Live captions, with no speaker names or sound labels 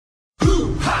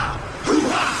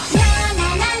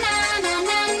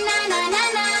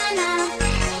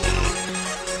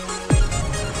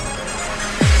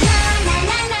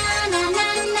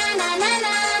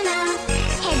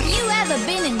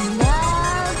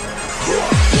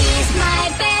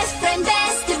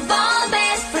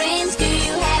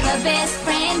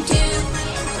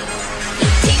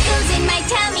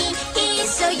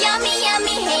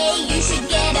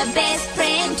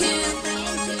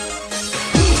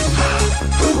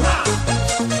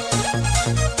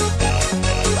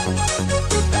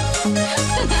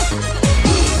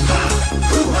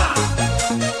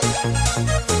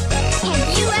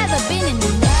Have you ever been in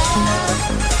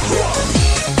love?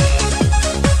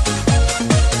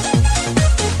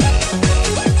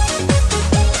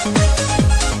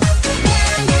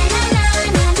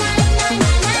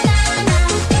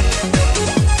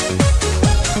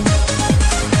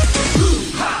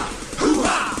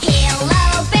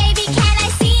 Hello, baby, can I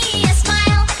see a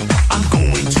smile? I'm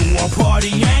going to a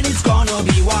party and it's gonna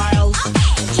be wild.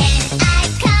 Can I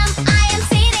come? I am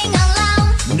sitting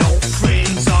alone. No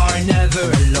friends are never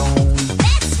alone.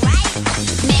 That's right.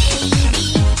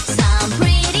 Maybe some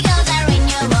pretty girls are in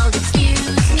your world.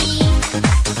 Excuse me.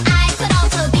 I could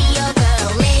also be your girl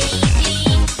lately.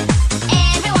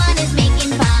 Everyone is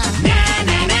making fun. Na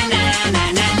na na na na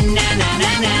na na na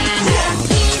na na.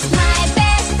 He's my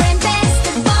best friend, best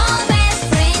of all best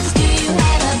friends. Do you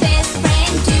have a best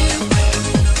friend too?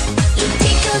 It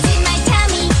tickles in my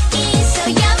tummy. He's so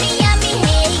yummy, yummy.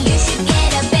 Hey, you should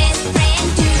get a best friend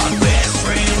too. My best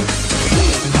friend.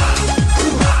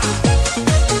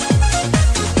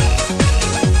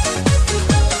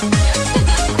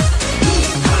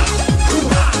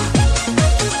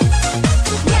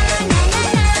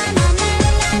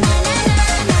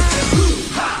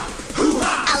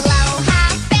 Aloha,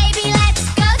 baby, let's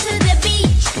go to the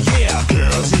beach. Yeah,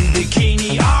 girls in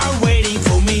bikini are waiting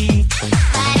for me.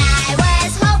 But I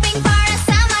was hoping for a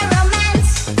summer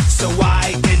romance. So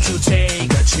I get to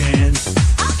take a chance.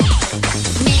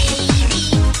 Maybe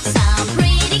some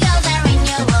pretty girls are in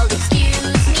your world.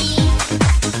 Excuse me.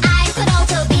 I could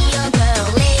also be your girl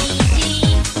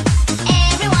lately.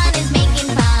 Everyone is making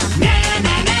fun. Na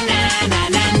na na na na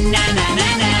na na na na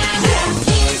na.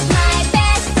 He's my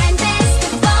best friend, best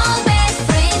of all best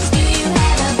friends. Do you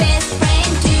have a best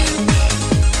friend too?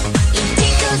 It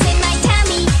tickles in my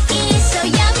tummy. He's so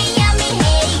yummy, yummy.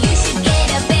 Hey, you should get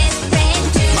a best friend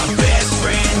too. My best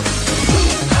friend.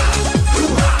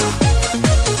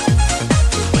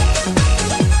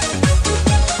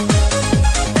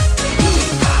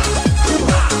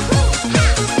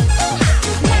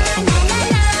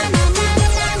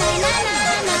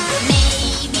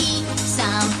 Maybe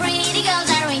some pretty girls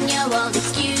are in your world.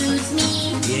 Excuse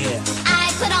me. Yeah.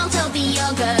 I could also be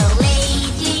your girl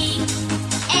lately.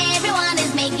 Everyone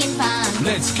is making fun.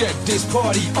 Let's get this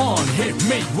party on. Hit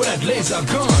me with that laser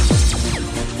gun.